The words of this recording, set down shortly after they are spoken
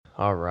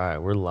All right,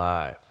 we're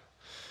live.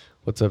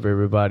 What's up,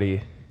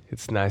 everybody?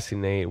 It's Nicey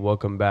Nate.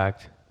 Welcome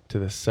back to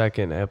the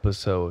second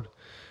episode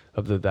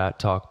of the That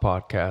Talk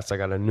podcast. I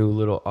got a new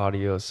little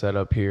audio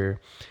setup here.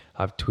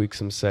 I've tweaked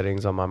some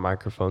settings on my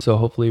microphone. So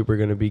hopefully we're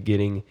going to be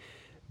getting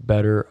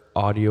better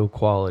audio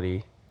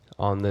quality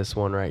on this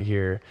one right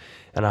here.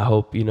 And I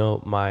hope,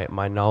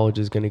 my knowledge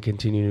is going to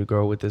continue to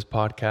grow with this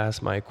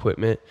podcast. My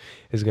equipment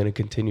is going to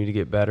continue to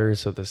get better.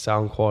 So the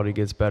sound quality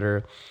gets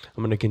better.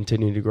 I'm going to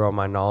continue to grow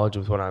my knowledge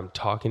with what I'm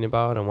talking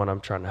about and what I'm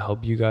trying to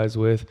help you guys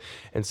with.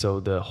 And so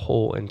the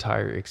whole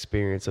entire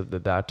experience of the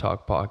That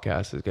Talk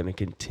podcast is going to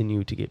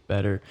continue to get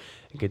better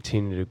and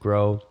continue to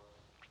grow.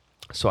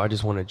 So I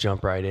just want to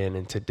jump right in.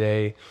 And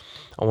today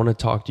I want to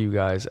talk to you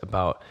guys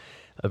about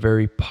a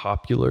very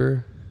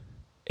popular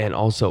and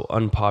also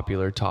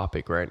unpopular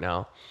topic right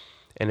now.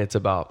 And it's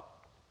about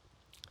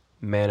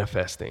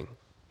manifesting.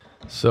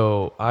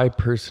 So I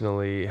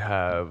personally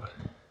have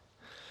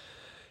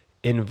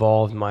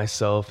involved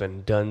myself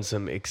and done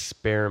some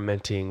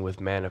experimenting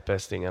with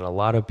manifesting. And a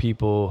lot of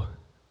people,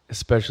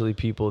 especially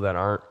people that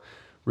aren't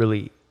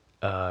really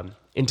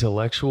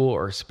intellectual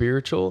or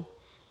spiritual,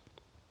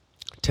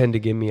 tend to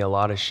give me a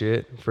lot of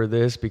shit for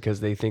this because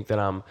they think that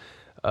I'm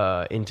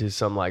into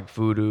some like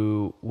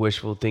voodoo,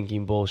 wishful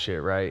thinking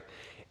bullshit, right?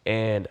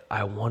 And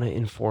I want to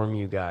inform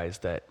you guys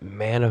that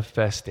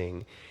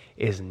manifesting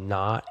is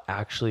not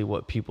actually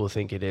what people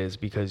think it is,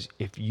 because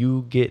if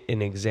you get an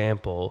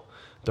example,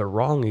 the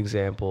wrong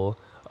example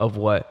of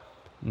what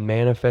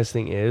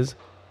manifesting is,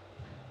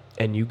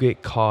 and you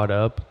get caught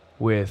up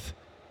with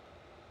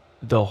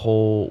the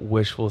whole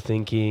wishful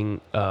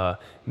thinking,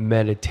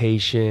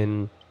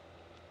 meditation,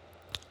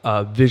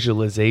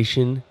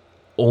 visualization,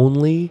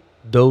 only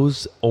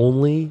those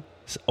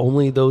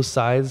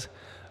sides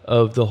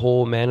of the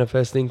whole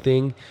manifesting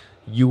thing,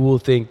 you will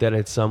think that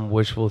it's some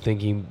wishful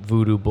thinking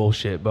voodoo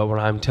bullshit. But what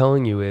I'm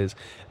telling you is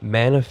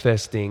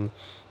manifesting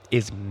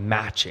is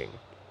matching.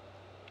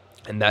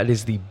 And that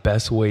is the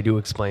best way to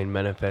explain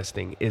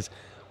manifesting, is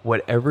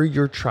whatever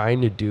you're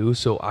trying to do.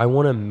 So I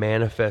want to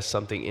manifest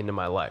something into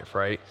my life,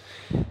 right?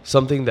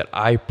 Something that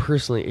I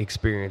personally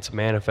experienced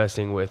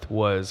manifesting with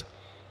was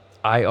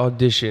I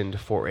auditioned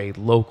for a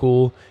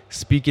local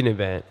speaking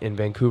event in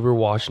Vancouver,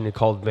 Washington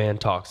called Van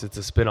Talks. It's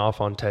a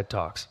spinoff on TED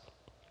Talks.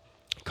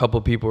 A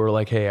couple people were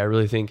like, hey, I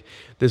really think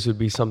this would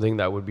be something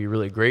that would be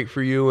really great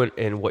for you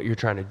and what you're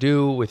trying to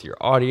do with your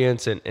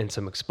audience and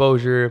some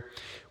exposure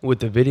with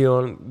the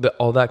video and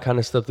all that kind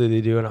of stuff that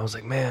they do. And I was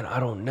like, man, I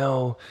don't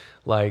know.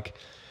 Like,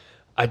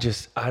 I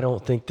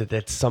don't think that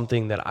that's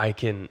something that I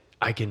can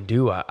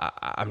do.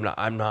 I'm not,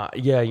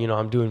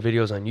 I'm doing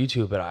videos on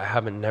YouTube, but I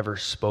haven't never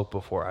spoke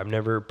before. I've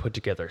never put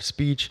together a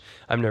speech.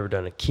 I've never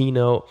done a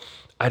keynote.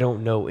 I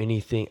don't know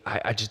anything.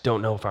 I just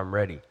don't know if I'm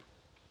ready.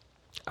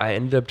 I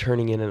ended up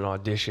turning in an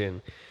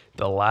audition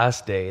the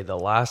last day, the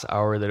last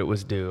hour that it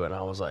was due. And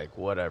I was like,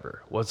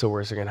 whatever, what's the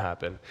worst that can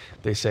happen?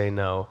 They say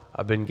no.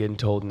 I've been getting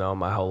told no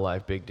my whole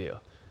life. Big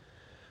deal.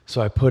 So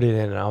I put it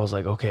in and I was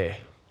like, okay,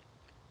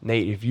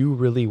 Nate, if you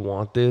really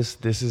want this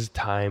is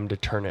time to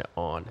turn it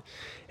on.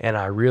 And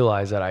I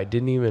realized that I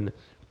didn't even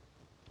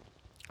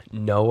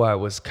know I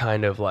was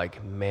kind of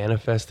like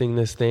manifesting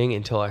this thing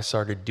until I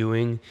started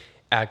doing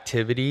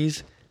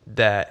activities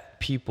that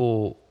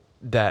people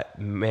that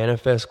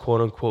manifest,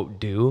 quote unquote,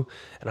 do.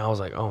 And I was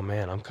like, oh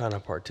man, I'm kind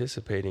of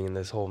participating in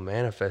this whole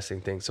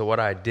manifesting thing. So what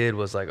I did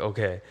was like,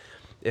 okay,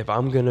 if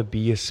I'm going to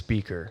be a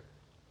speaker,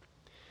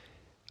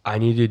 I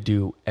need to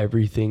do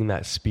everything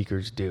that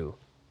speakers do.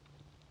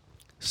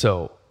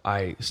 So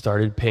I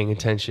started paying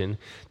attention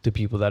to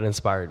people that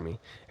inspired me.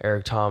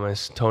 Eric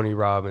Thomas, Tony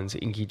Robbins,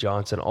 Inky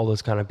Johnson, all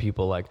those kind of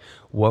people. Like,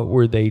 what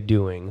were they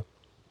doing?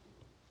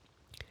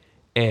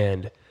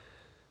 And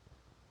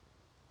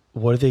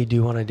what do they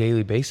do on a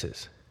daily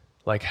basis?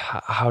 Like,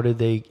 how did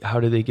they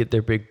get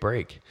their big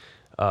break?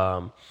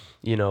 What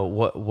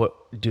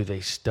do they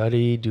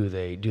study? Do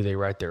they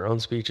write their own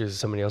speeches?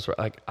 Somebody else?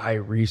 Like, I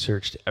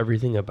researched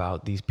everything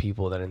about these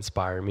people that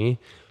inspire me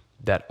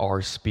that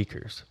are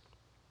speakers.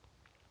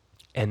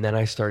 And then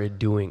I started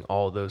doing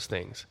all those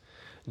things.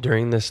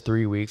 During this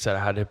 3 weeks that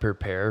I had to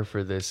prepare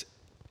for this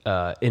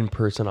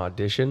in-person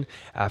audition,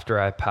 after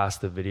I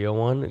passed the video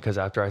one, because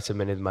after I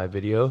submitted my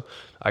video,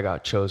 I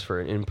got chose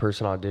for an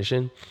in-person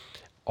audition.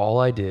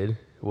 All I did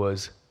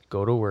was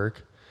go to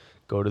work,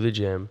 go to the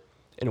gym,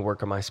 and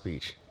work on my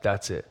speech.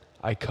 That's it.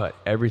 I cut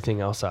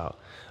everything else out.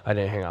 I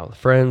didn't hang out with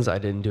friends. I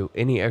didn't do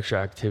any extra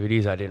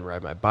activities. I didn't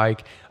ride my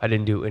bike. I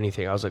didn't do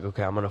anything. I was like,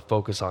 okay, I'm going to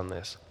focus on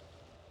this.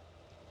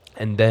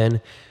 And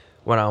then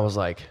when I was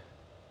like,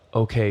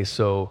 okay,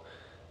 so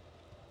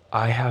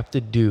I have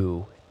to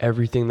do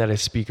everything that a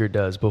speaker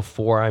does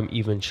before I'm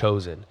even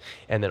chosen.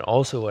 And then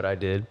also what I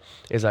did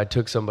is I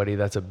took somebody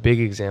that's a big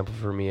example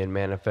for me in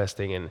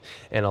manifesting, and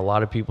a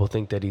lot of people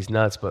think that he's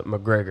nuts, but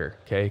McGregor,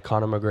 okay,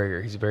 Conor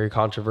McGregor, he's very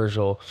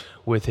controversial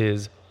with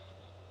his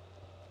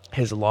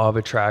law of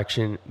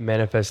attraction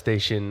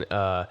manifestation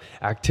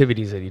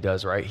activities that he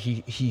does, right?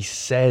 He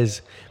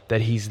says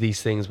that he's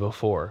these things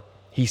before.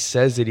 He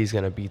says that he's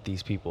going to beat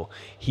these people.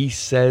 He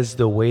says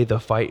the way the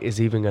fight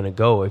is even going to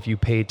go. If you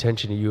pay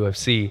attention to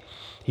UFC,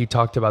 he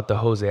talked about the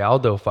Jose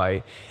Aldo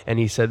fight, and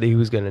he said that he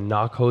was going to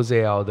knock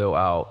Jose Aldo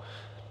out.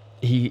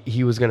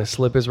 He was going to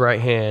slip his right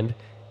hand,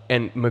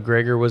 and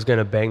McGregor was going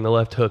to bang the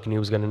left hook, and he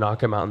was going to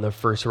knock him out in the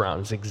first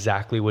round. It's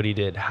exactly what he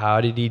did. How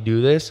did he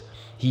do this?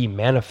 He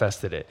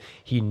manifested it.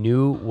 He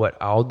knew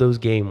what Aldo's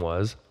game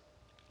was,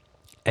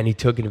 and he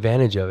took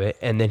advantage of it,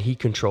 and then he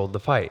controlled the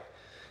fight.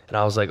 And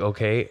I was like,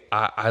 okay,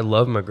 I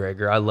love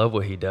McGregor. I love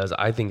what he does.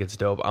 I think it's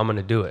dope. I'm going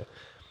to do it.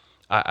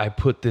 I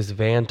put this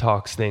Van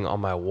Talks thing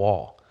on my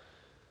wall.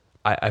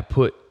 I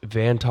put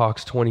Van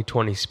Talks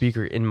 2020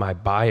 speaker in my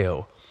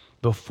bio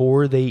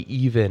before they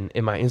even,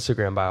 in my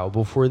Instagram bio,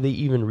 before they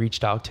even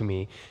reached out to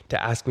me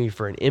to ask me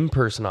for an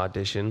in-person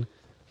audition.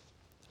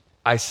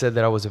 I said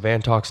that I was a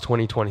Van Talks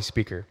 2020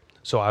 speaker.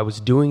 So I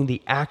was doing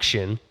the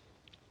action,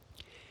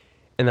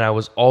 and then I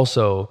was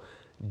also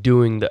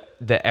doing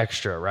the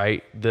extra,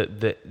 right?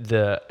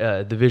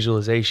 The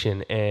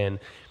visualization and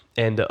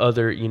the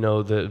other,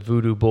 the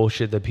voodoo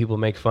bullshit that people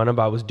make fun of.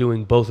 I was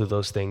doing both of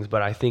those things.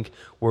 But I think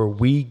where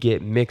we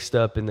get mixed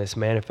up in this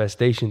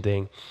manifestation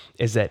thing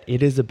is that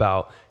it is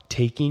about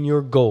taking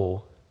your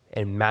goal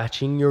and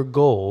matching your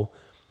goal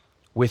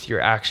with your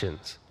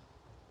actions.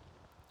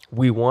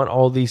 We want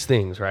all these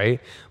things,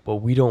 right? But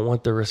we don't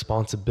want the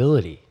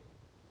responsibility.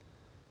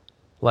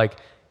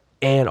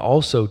 And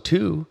also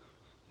too,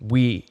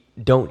 we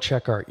don't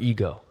check our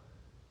ego.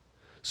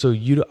 So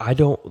I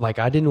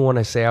didn't want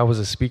to say I was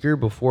a speaker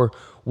before.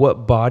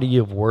 What body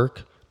of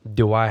work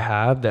do I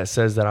have that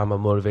says that I'm a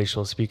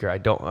motivational speaker?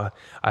 At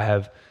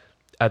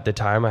the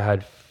time I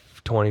had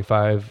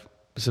 25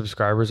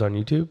 subscribers on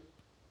YouTube.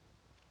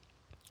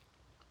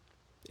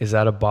 Is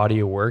that a body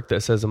of work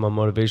that says I'm a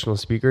motivational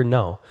speaker?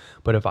 No.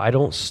 But if I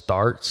don't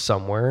start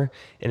somewhere,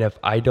 and if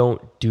I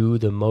don't do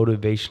the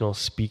motivational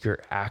speaker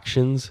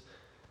actions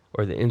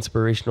or the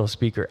inspirational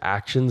speaker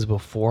actions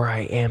before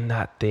I am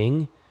that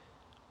thing,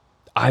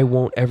 I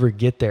won't ever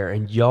get there.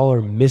 And y'all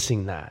are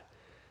missing that.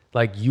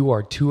 You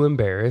are too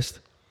embarrassed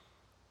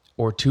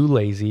or too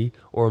lazy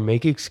or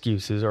make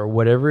excuses or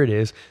whatever it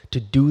is to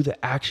do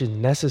the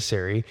action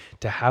necessary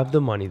to have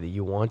the money that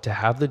you want, to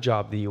have the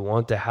job that you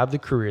want, to have the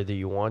career that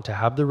you want, to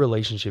have the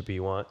relationship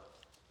you want.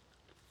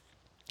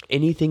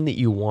 Anything that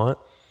you want,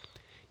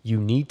 you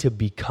need to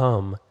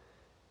become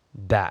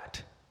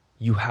that.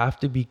 You have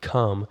to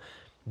become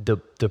the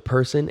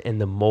person and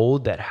the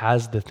mold that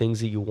has the things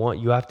that you want.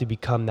 You have to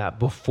become that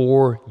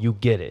before you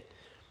get it,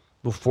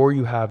 before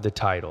you have the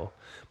title,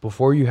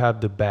 before you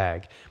have the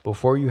bag,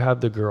 before you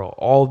have the girl.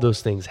 All of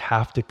those things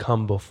have to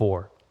come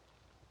before.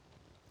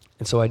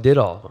 And so I did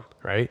all of them,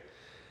 right?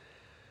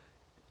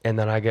 And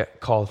then I get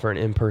called for an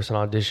in-person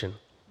audition.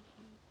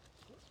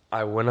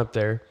 I went up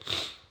there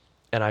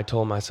and I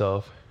told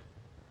myself,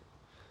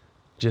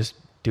 just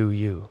do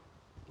you.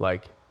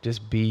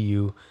 Just be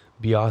you,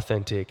 be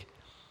authentic.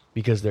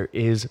 Because there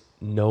is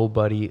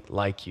nobody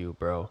like you,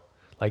 bro.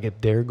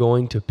 If they're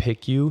going to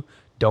pick you,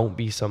 don't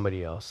be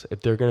somebody else.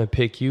 If they're going to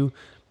pick you,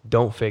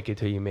 don't fake it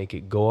till you make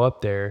it. Go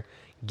up there,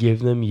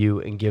 give them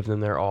you, and give them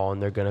their all,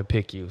 and they're going to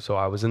pick you. So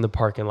I was in the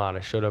parking lot. I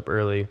showed up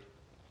early,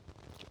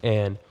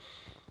 and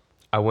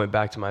I went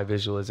back to my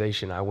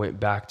visualization. I went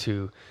back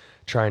to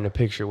trying to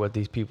picture what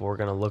these people were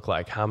going to look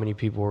like, how many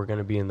people were going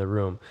to be in the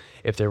room,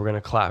 if they were going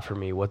to clap for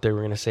me, what they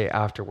were going to say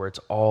afterwards,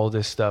 all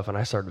this stuff. And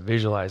I started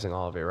visualizing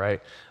all of it, right?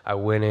 I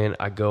went in,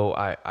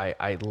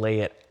 I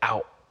lay it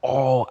out,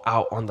 all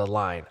out on the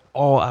line.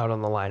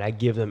 I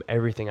give them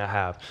everything I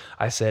have.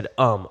 I said,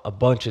 a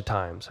bunch of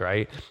times,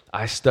 right?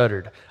 I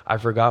stuttered. I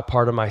forgot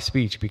part of my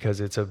speech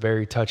because it's a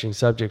very touching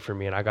subject for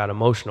me, and I got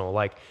emotional.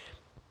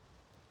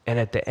 And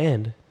at the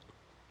end,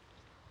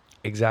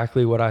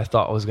 exactly what I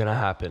thought was going to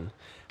happen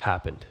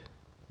happened.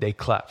 They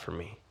clapped for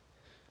me.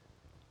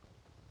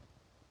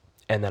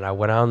 And then I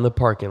went out in the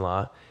parking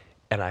lot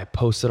and I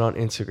posted on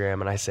Instagram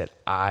and I said,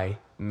 I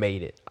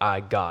made it. I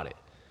got it.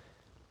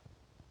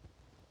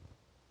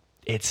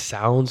 It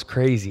sounds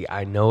crazy.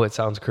 I know it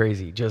sounds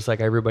crazy. Just like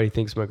everybody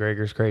thinks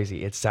McGregor's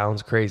crazy. It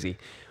sounds crazy.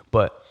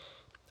 But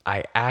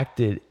I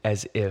acted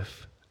as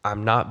if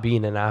I'm not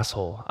being an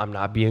asshole. I'm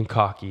not being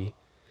cocky.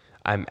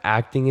 I'm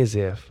acting as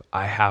if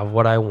I have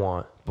what I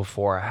want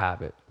before I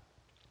have it.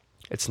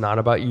 It's not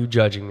about you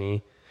judging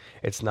me.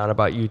 It's not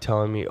about you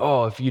telling me,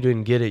 oh, if you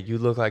didn't get it, you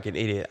look like an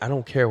idiot. I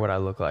don't care what I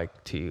look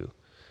like to you.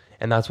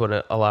 And that's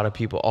what a lot of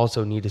people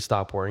also need to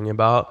stop worrying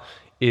about,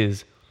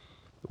 is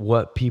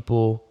what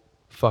people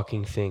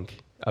fucking think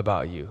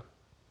about you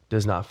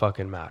does not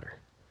fucking matter.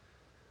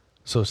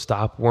 So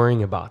stop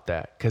worrying about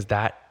that, because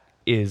that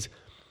is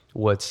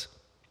what's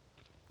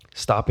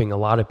stopping a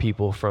lot of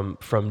people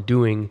from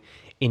doing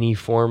any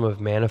form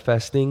of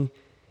manifesting,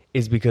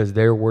 is because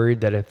they're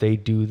worried that if they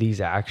do these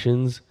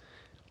actions,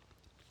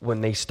 when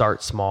they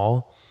start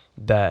small,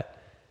 that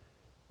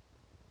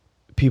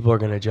people are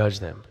going to judge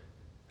them.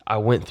 I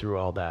went through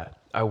all that.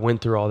 I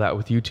went through all that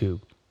with YouTube.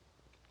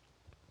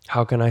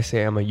 How can I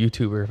say I'm a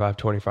YouTuber if I have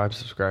 25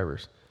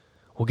 subscribers?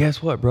 Well,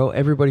 guess what, bro?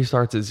 Everybody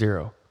starts at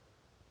 0.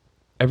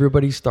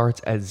 Everybody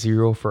starts at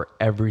zero for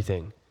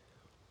everything.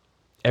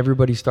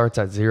 Everybody starts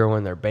at zero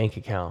in their bank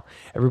account.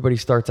 Everybody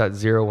starts at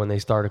zero when they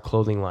start a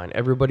clothing line.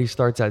 Everybody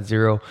starts at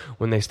zero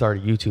when they start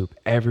a YouTube.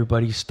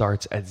 Everybody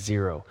starts at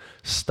zero.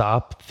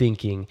 Stop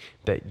thinking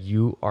that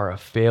you are a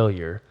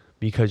failure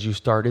because you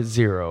start at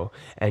zero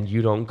and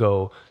you don't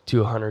go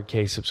to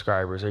 100K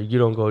subscribers, or you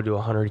don't go to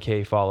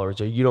 100K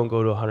followers, or you don't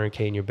go to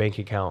 100K in your bank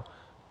account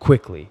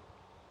quickly.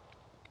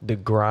 The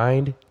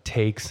grind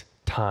takes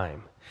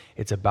time.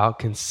 It's about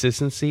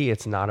consistency.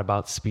 It's not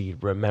about speed.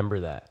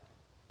 Remember that.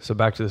 So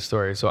back to the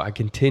story. So I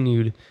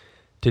continued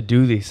to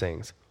do these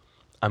things.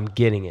 I'm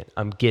getting it.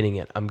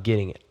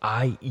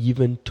 I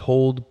even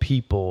told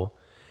people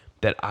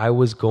that I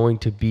was going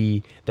to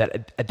be,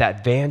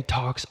 that Van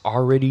Talks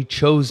already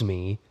chose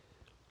me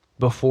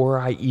before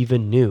I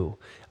even knew.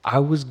 I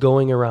was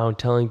going around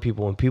telling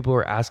people, when people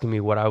were asking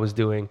me what I was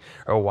doing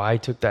or why I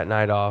took that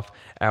night off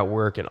at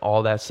work and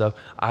all that stuff,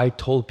 I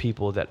told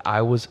people that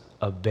I was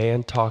a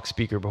Van Talk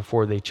speaker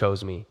before they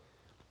chose me.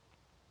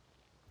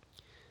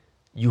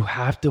 You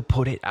have to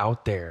put it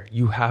out there.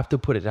 You have to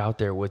put it out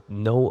there with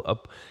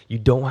you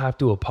don't have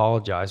to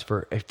apologize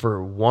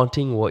for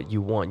wanting what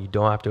you want. You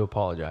don't have to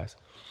apologize.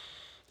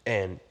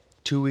 And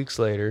 2 weeks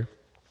later,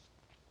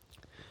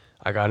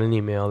 I got an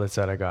email that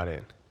said I got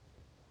in,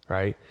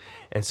 right?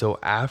 And so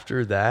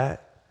after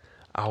that,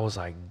 I was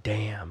like,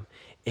 damn,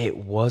 it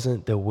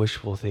wasn't the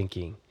wishful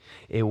thinking.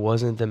 It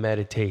wasn't the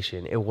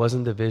meditation. It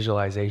wasn't the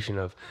visualization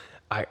of,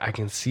 I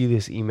can see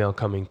this email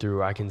coming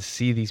through. I can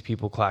see these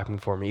people clapping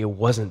for me. It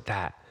wasn't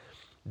that.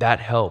 That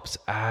helps,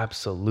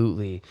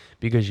 absolutely,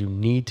 because you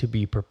need to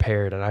be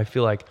prepared. And I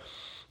feel like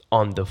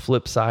on the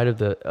flip side of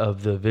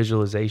the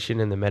visualization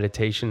and the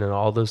meditation and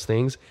all those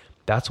things,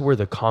 that's where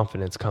the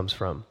confidence comes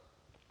from.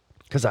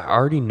 Because I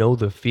already know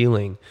the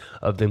feeling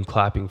of them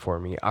clapping for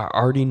me. I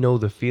already know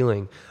the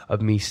feeling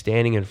of me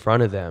standing in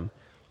front of them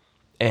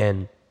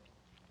and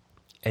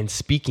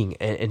speaking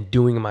and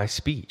doing my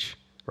speech,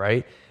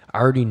 right? I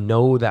already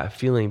know that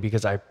feeling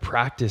because I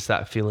practice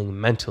that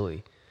feeling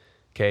mentally,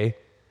 okay?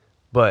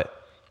 But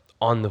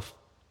on the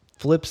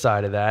flip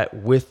side of that,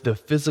 with the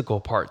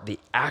physical part, the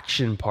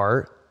action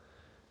part,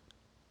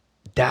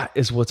 that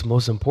is what's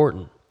most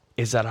important,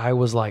 is that I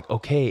was like,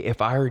 okay,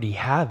 if I already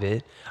have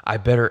it, I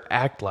better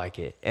act like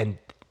it. And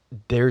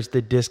there's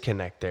the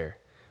disconnect there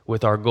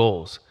with our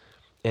goals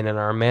and in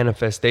our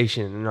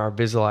manifestation and our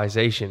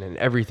visualization and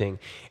everything,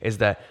 is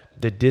that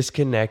the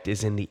disconnect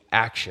is in the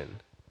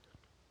action.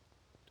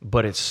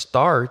 But it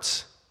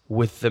starts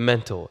with the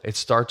mental. It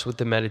starts with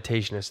the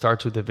meditation. It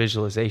starts with the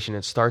visualization.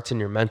 It starts in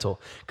your mental.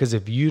 Because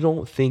if you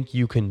don't think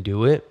you can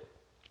do it,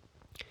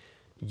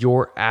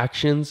 your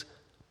actions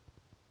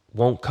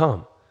won't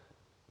come.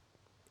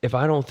 If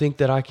I don't think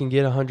that I can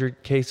get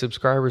 100K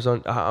subscribers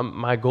on,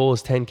 my goal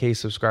is 10K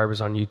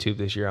subscribers on YouTube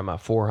this year. I'm at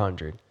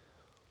 400.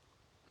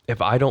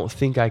 If I don't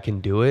think I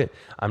can do it,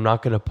 I'm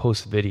not going to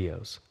post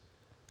videos.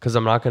 Because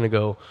I'm not going to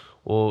go,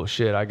 well,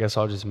 shit, I guess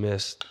I'll just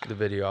miss the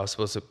video I was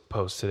supposed to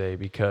post today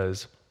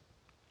because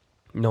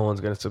no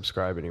one's going to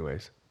subscribe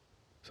anyways.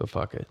 So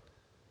fuck it.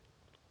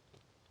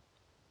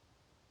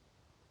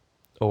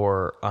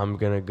 Or I'm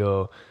going to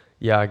go,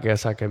 yeah, I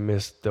guess I can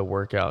miss the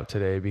workout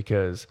today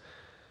because,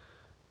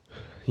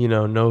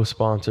 no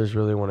sponsors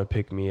really want to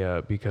pick me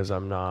up because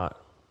I'm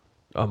not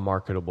a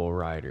marketable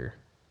rider.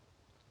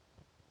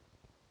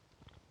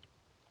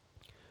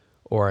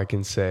 Or I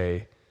can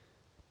say,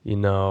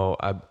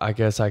 I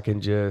guess I can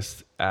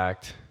just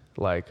act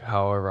like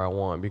however I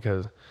want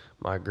because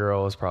my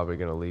girl is probably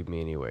going to leave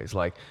me anyways.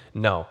 Like,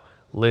 no,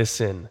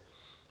 listen,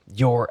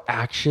 your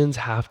actions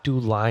have to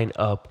line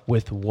up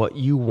with what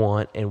you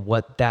want and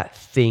what that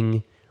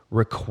thing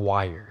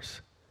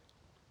requires.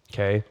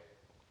 Okay?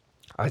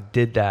 I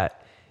did that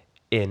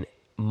in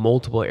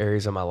multiple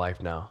areas of my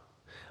life now.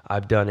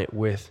 I've done it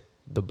with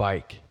the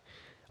bike.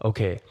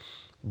 Okay,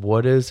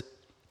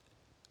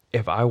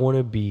 if I want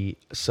to be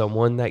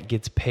someone that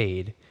gets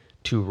paid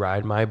to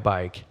ride my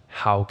bike,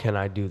 how can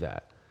I do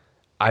that?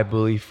 I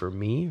believe for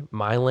me,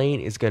 my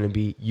lane is going to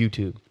be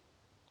YouTube.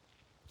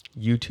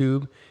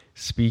 YouTube,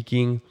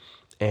 speaking,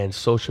 and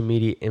social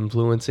media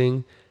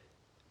influencing.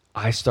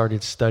 I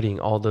started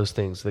studying all those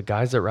things. The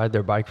guys that ride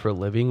their bike for a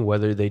living,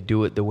 whether they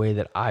do it the way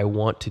that I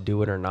want to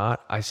do it or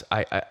not,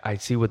 I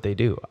see what they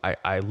do.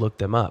 I look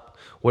them up.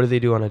 What do they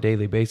do on a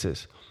daily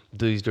basis?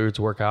 Do these dudes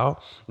work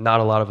out? Not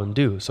a lot of them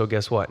do. So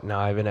guess what? Now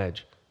I have an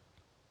edge.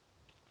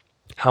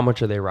 How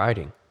much are they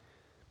riding?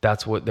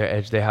 That's what their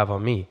edge they have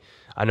on me.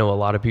 I know a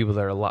lot of people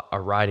that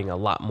are riding a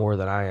lot more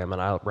than I am,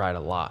 and I ride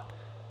a lot.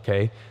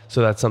 Okay?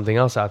 So that's something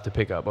else I have to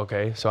pick up.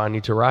 Okay? So I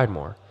need to ride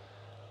more.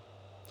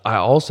 I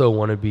also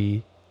want to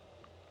be,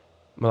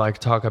 what I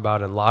talk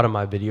about in a lot of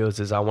my videos,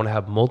 is I want to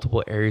have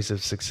multiple areas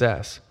of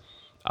success.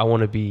 I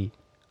want to be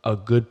a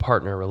good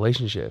partner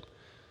relationship.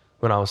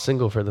 When I was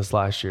single for this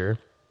last year,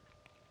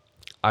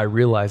 I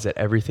realized that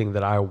everything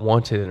that I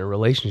wanted in a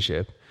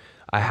relationship,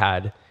 I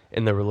had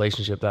in the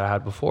relationship that I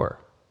had before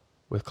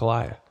with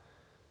Kalaya.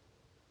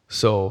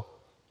 So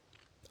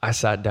I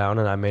sat down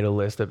and I made a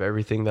list of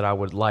everything that I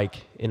would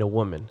like in a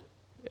woman.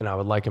 and I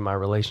would like in my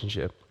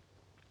relationship.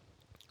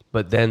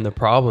 But then the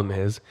problem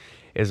is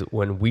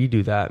when we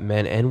do that,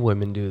 men and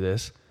women do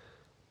this,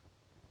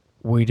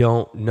 we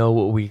don't know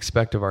what we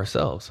expect of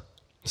ourselves.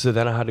 So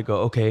then I had to go,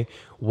 okay,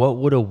 what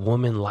would a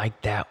woman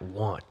like that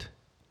want?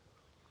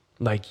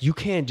 Like, you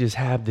can't just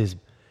have this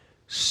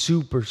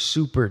super,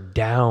 super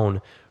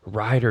down,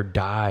 ride or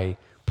die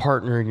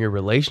partner in your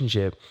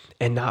relationship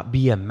and not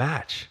be a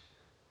match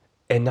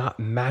and not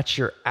match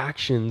your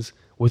actions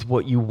with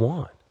what you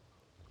want.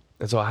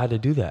 And so I had to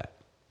do that.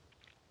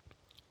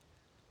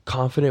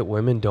 Confident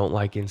women don't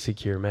like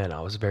insecure men.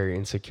 I was very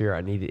insecure.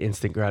 I needed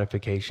instant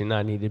gratification.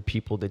 I needed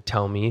people to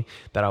tell me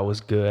that I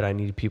was good. I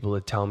needed people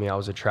to tell me I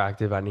was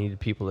attractive. I needed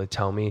people to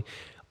tell me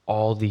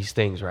all these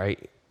things,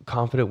 right?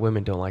 Confident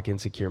women don't like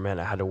insecure men.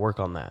 I had to work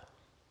on that.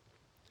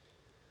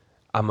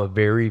 I'm a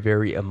very,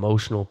 very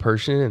emotional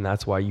person, and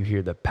that's why you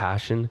hear the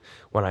passion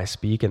when I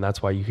speak, and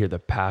that's why you hear the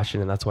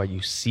passion, and that's why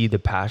you see the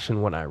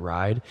passion when I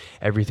ride.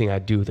 Everything I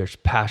do, there's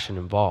passion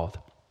involved.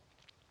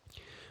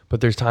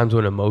 But there's times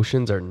when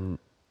emotions are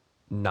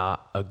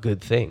not a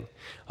good thing.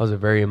 I was a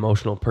very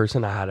emotional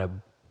person. I had a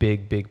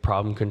big, big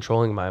problem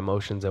controlling my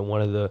emotions, and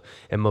one of the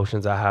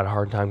emotions I had a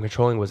hard time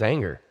controlling was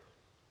anger.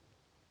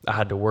 I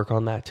had to work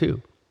on that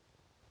too.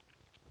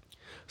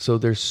 So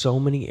there's so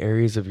many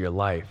areas of your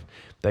life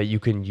that you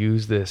can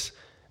use this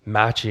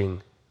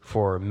matching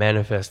for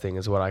manifesting,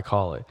 is what I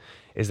call it,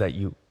 is that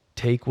you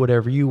take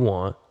whatever you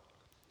want,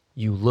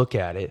 you look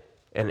at it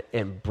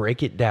and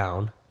break it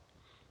down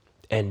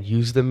and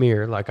use the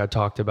mirror, like I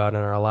talked about in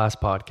our last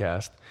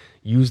podcast.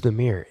 Use the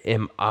mirror.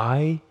 Am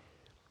I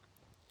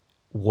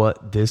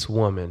what this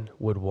woman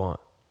would want?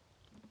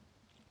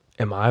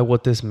 Am I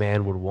what this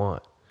man would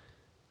want?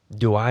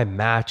 Do I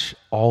match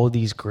all of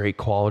these great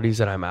qualities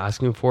that I'm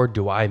asking for?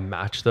 Do I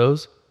match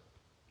those?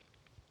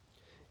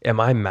 Am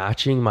I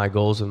matching my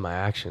goals with my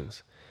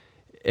actions?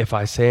 If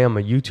I say I'm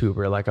a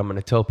YouTuber, like I'm going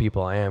to tell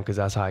people I am, because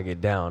that's how I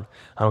get down.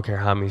 I don't care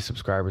how many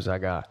subscribers I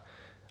got.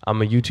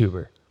 I'm a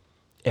YouTuber.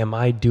 Am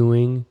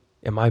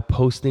I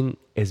posting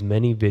as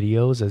many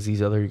videos as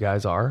these other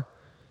guys are?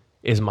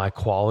 Is my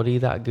quality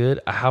that good?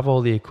 I have all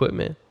the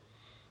equipment.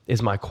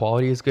 Is my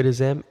quality as good as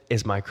them?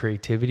 Is my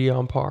creativity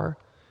on par?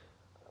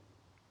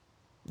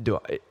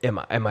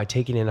 Am I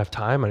taking enough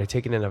time? Am I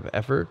taking enough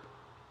effort?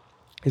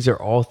 These are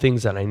all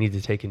things that I need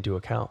to take into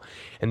account.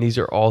 And these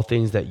are all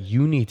things that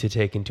you need to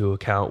take into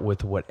account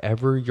with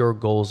whatever your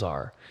goals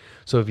are.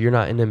 So if you're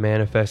not into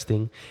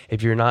manifesting,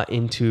 if you're not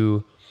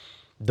into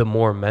the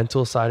more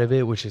mental side of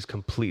it, which is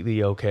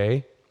completely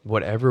okay,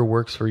 whatever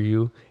works for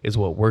you is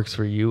what works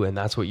for you, and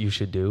that's what you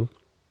should do.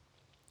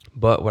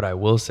 But what I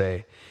will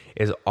say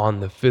is, on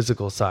the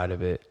physical side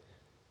of it,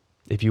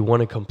 if you want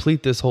to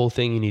complete this whole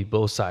thing, you need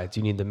both sides.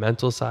 You need the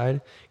mental side,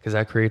 because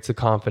that creates the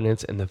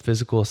confidence, and the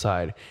physical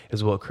side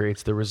is what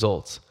creates the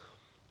results.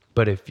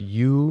 But if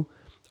you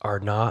are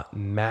not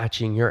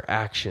matching your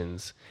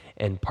actions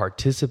and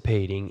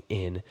participating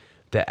in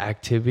the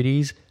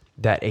activities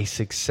that a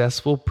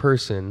successful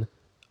person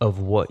of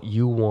what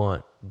you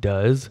want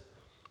does,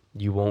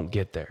 you won't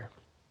get there.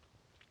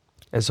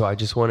 And so I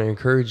just want to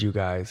encourage you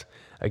guys,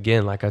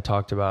 again, like I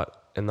talked about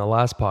in the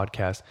last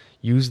podcast,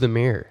 use the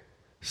mirror.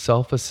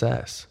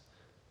 Self-assess.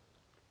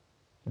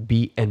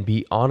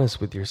 Be honest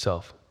with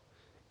yourself.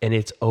 And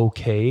it's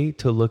okay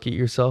to look at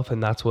yourself,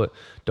 and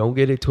don't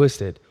get it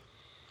twisted.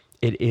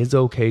 It is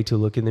okay to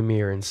look in the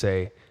mirror and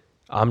say,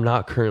 I'm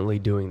not currently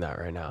doing that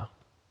right now,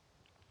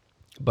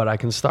 but I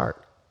can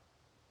start.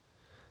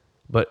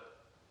 But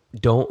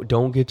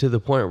don't get to the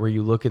point where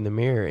you look in the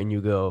mirror and you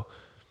go,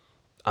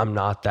 I'm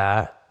not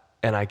that,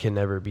 and I can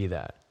never be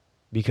that.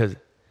 Because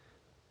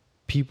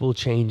people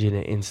change in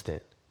an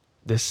instant.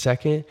 The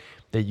second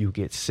that you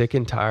get sick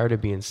and tired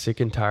of being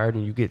sick and tired,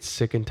 and you get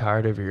sick and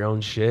tired of your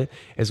own shit,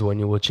 is when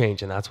you will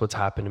change. And that's what's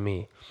happened to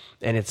me.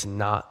 And it's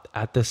not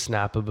at the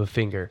snap of a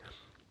finger.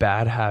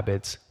 Bad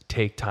habits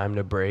take time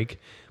to break,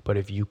 but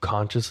if you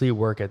consciously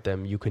work at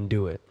them, you can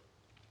do it.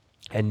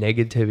 And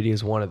negativity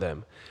is one of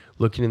them.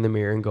 Looking in the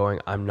mirror and going,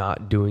 I'm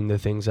not doing the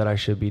things that I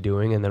should be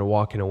doing, and then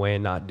walking away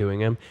and not doing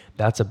them,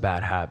 that's a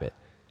bad habit.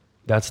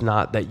 That's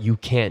not that you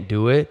can't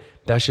do it.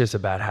 That's just a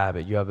bad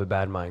habit. You have a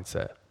bad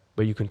mindset,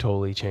 but you can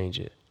totally change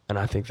it. And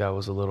I think that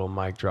was a little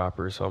mic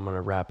dropper. So I'm going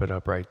to wrap it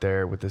up right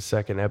there with the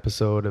second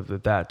episode of the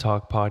That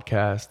Talk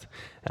podcast.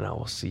 And I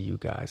will see you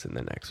guys in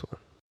the next one.